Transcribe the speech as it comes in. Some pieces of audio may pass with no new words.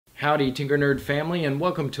Howdy Tinkernut family, and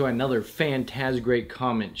welcome to another fantastic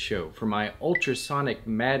comment show for my Ultrasonic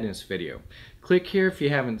Madness video. Click here if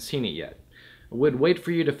you haven't seen it yet. I would wait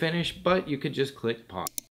for you to finish, but you could just click pause.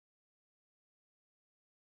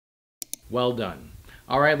 Well done.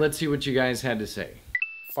 Alright, let's see what you guys had to say.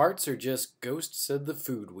 Farts are just ghosts of the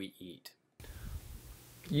food we eat.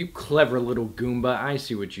 You clever little Goomba, I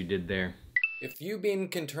see what you did there. If U-beam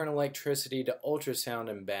can turn electricity to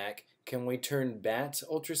ultrasound and back, can we turn bats'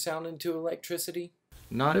 ultrasound into electricity?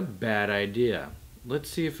 Not a bad idea. Let's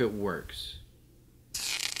see if it works.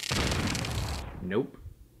 Nope.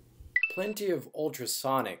 Plenty of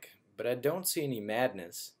ultrasonic, but I don't see any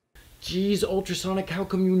madness. Geez, Ultrasonic, how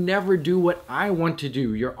come you never do what I want to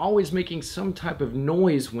do? You're always making some type of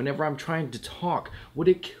noise whenever I'm trying to talk. Would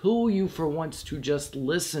it kill you for once to just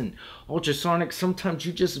listen? Ultrasonic, sometimes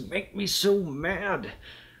you just make me so mad.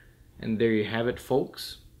 And there you have it,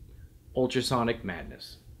 folks. Ultrasonic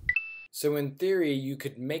Madness. So in theory, you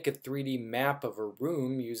could make a 3D map of a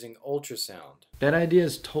room using ultrasound. That idea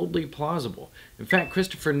is totally plausible. In fact,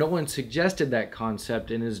 Christopher Nolan suggested that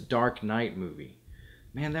concept in his Dark Knight movie.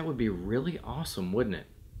 Man, that would be really awesome, wouldn't it?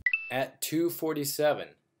 At 2:47.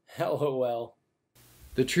 LOL.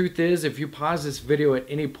 The truth is, if you pause this video at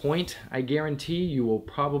any point, I guarantee you will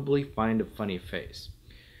probably find a funny face.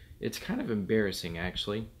 It's kind of embarrassing,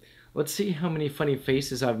 actually. Let's see how many funny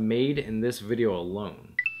faces I've made in this video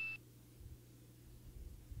alone.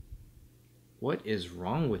 What is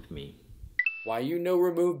wrong with me? Why you no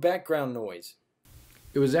remove background noise?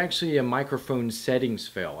 It was actually a microphone settings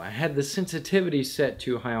fail. I had the sensitivity set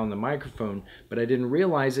too high on the microphone, but I didn't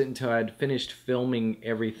realize it until I had finished filming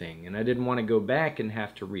everything, and I didn't want to go back and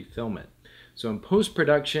have to refilm it. So in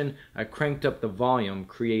post-production, I cranked up the volume,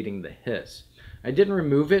 creating the hiss. I didn't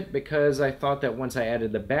remove it because I thought that once I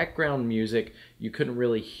added the background music, you couldn't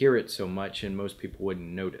really hear it so much and most people wouldn't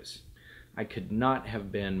notice. I could not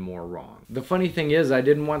have been more wrong. The funny thing is, I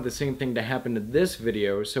didn't want the same thing to happen to this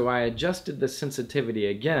video, so I adjusted the sensitivity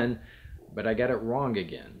again, but I got it wrong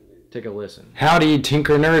again. Take a listen. Howdy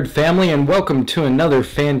Tinkernut family, and welcome to another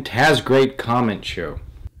fantastic comment show.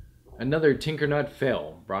 Another Tinkernut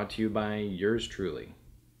fail, brought to you by yours truly.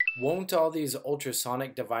 Won't all these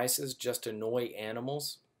ultrasonic devices just annoy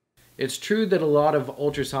animals? It's true that a lot of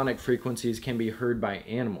ultrasonic frequencies can be heard by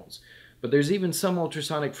animals, but there's even some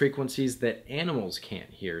ultrasonic frequencies that animals can't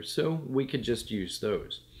hear, so we could just use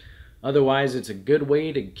those. Otherwise, it's a good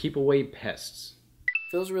way to keep away pests.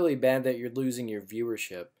 Feels really bad that you're losing your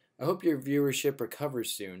viewership. I hope your viewership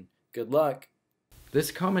recovers soon. Good luck.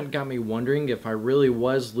 This comment got me wondering if I really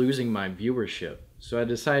was losing my viewership, so I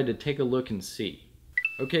decided to take a look and see.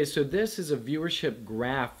 Okay, so this is a viewership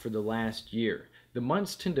graph for the last year. The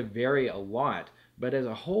months tend to vary a lot, but as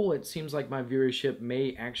a whole it seems like my viewership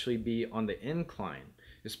may actually be on the incline,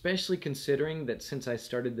 especially considering that since I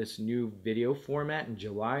started this new video format in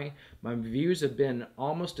July, my views have been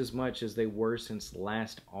almost as much as they were since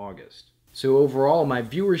last August. So overall, my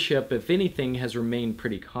viewership, if anything, has remained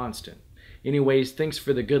pretty constant. Anyways, thanks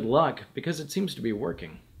for the good luck, because it seems to be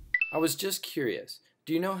working. I was just curious.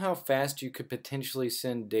 Do you know how fast you could potentially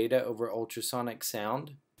send data over ultrasonic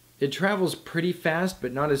sound? It travels pretty fast,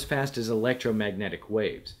 but not as fast as electromagnetic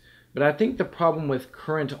waves. But I think the problem with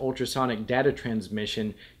current ultrasonic data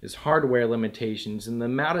transmission is hardware limitations and the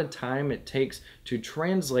amount of time it takes to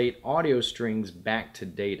translate audio strings back to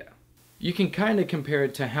data. You can kind of compare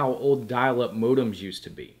it to how old dial-up modems used to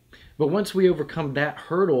be. But once we overcome that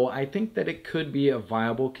hurdle, I think that it could be a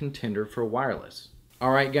viable contender for wireless.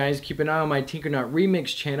 Alright guys, keep an eye on my Tinkernut Remix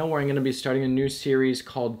channel where I'm going to be starting a new series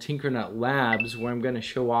called Tinkernut Labs where I'm going to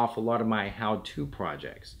show off a lot of my how-to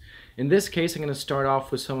projects. In this case, I'm going to start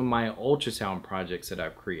off with some of my ultrasound projects that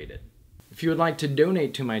I've created. If you would like to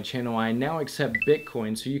donate to my channel, I now accept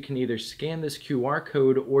Bitcoin, so you can either scan this QR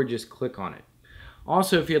code or just click on it.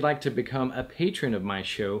 Also, if you'd like to become a patron of my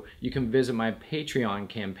show, you can visit my Patreon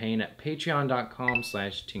campaign at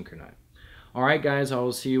patreon.com/Tinkernut. Alright guys, I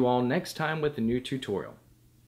will see you all next time with a new tutorial.